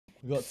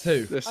We got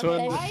 2. This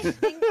Okay, one.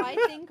 I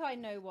think I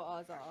know what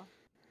ours are.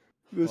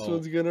 This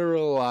one's gonna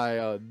rely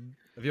on.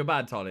 If you're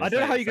bad, Tolly. I don't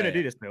know how you're gonna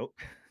do this, Milk.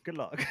 Good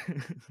luck.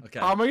 Okay.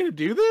 How am I gonna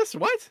do this?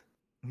 What?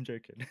 I'm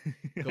joking.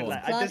 Go on.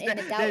 Like, Plant in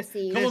the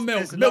galaxy. Come on, Milk.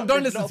 there's Milk,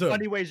 don't there's listen to him.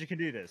 funny ways you can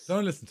do this.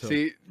 Don't listen to him.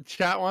 See,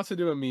 chat wants to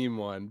do a meme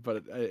one,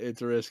 but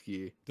it's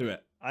risky. Do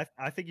it.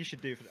 I think you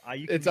should do.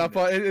 It's up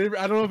on. I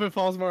don't know if it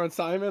falls more on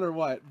Simon or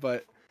what,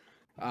 but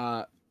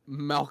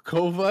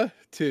Malkova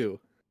 2.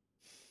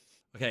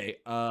 Okay.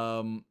 Okay, I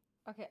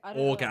don't know what it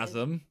is.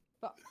 Orgasm.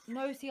 But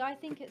no, see, I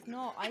think it's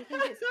not. I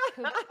think it's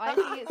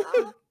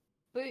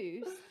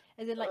caboose,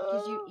 as in like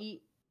because you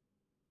eat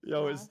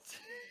Yo, it's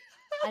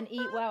and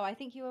eat well. I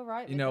think you were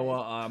right. You know Vico.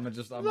 what? I'm gonna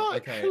just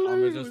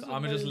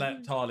Clue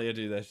let Talia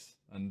do this,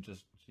 and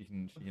she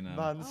can. Man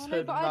Oh no,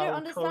 said but I don't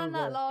understand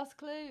that Malkova. last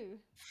clue.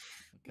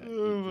 Okay,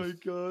 Oh my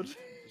god.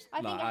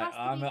 I think it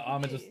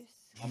has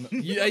to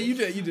be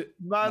caboose. You do it.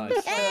 Man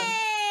Nice. said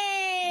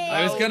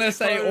I was gonna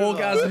say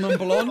orgasm and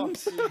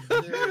blonde.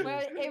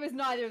 Well, it was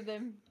neither of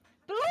them.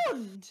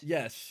 Blonde.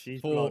 Yes,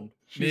 She's for blonde.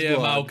 Mia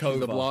blonde. Malkova.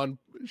 She's a blonde.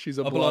 She's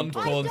a A blonde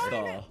blonde. porn I don't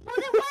star. know. Well,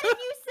 then what did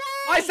you say?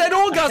 I said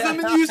orgasm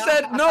and you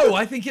said no.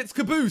 I think it's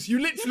caboose. You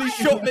literally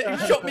shot me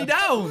You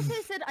down. also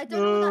said I don't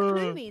know what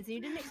that clue means, and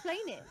you didn't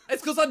explain it.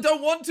 It's because I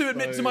don't want to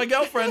admit to my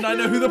girlfriend I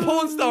know who the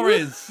porn star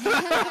is. He's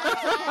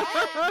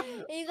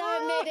gonna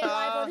admit it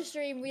live on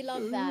stream. We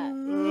love that.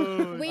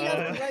 We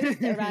love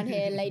roast around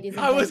here, ladies.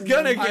 And I was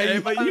gonna gentlemen. get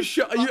it, but you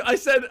shot. I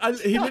said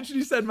he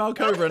literally said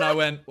Malkova, and I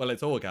went, well,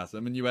 it's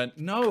orgasm, and you went,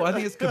 no, I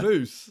think it's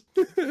caboose.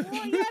 Well, yeah, but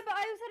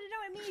I also didn't know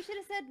what it means. You should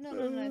have said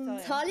no.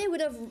 Sorry. Talia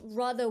would have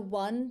rather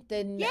won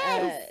than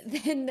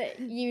than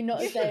you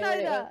not You say should know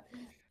it. that.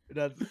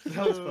 That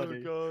was funny.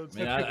 God. I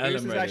mean, This Ellen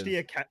is Red actually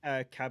is-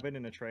 a cabin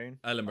in a train.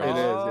 Ellen It Red is,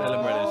 is. yeah.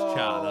 Ellen Red is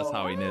chat. That's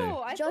how he knew.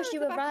 Oh, I thought Josh, it you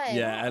was were the back of right. the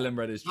Yeah, car. Ellen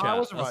Red is No, I chat.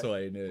 wasn't That's right.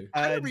 why he knew.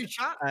 I didn't read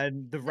chat.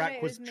 And the No, rack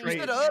it was was me. train You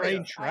said earlier. train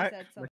I track. said something.